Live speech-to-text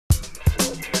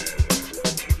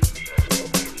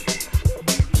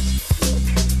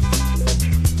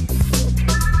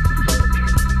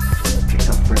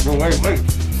No, wait.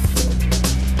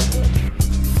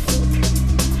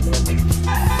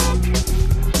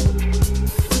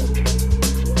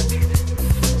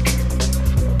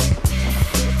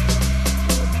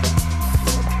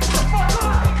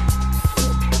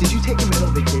 Did you take a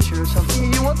mental vacation or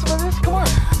something? You want some of this? Come on.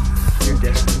 You're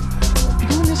desperate. You're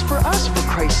doing this for us, for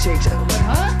Christ's sakes.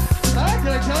 Huh?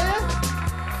 Did I tell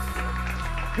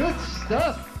you? Good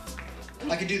stuff.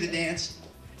 I could do the dance.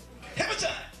 Hammer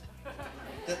time!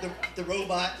 The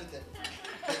robot.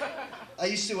 I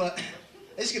used to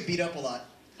get beat up a lot.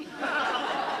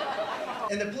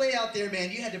 And the play out there, man,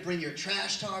 you had to bring your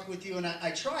trash talk with you, and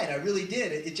I tried, I really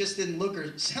did. It just didn't look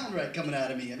or sound right coming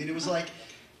out of me. I mean, it was like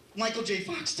Michael J.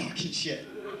 Fox talking shit.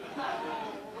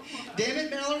 Damn it,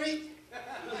 Mallory.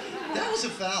 That was a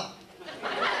foul.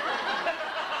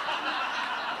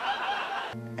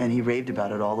 And he raved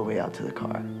about it all the way out to the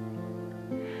car.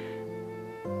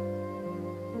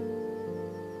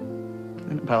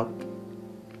 And about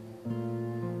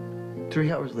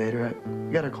 3 hours later, I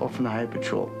got a call from the Highway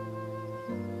Patrol.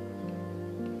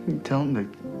 Tell them that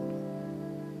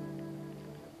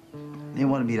they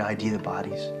wanted me to ID the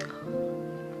bodies.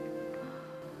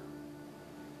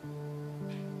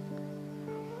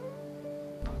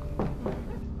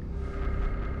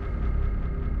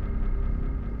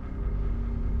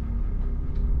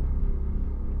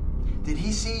 Did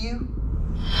he see you?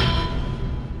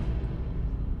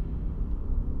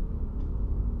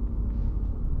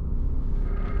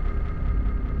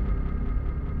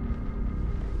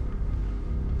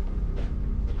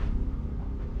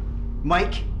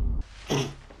 Mike?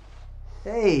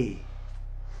 Hey.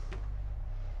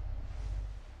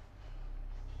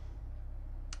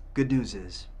 Good news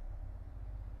is,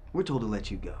 we're told to let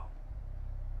you go.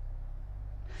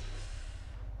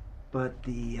 But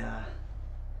the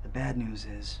bad news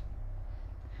is,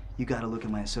 you gotta look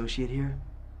at my associate here,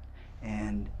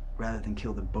 and rather than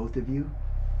kill the both of you,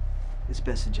 it's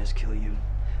best to just kill you.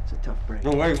 It's a tough break.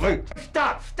 No, wait.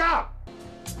 Stop!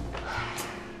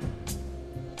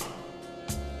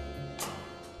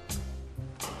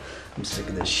 I'm sick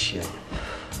of this shit.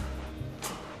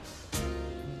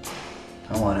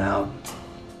 I want out.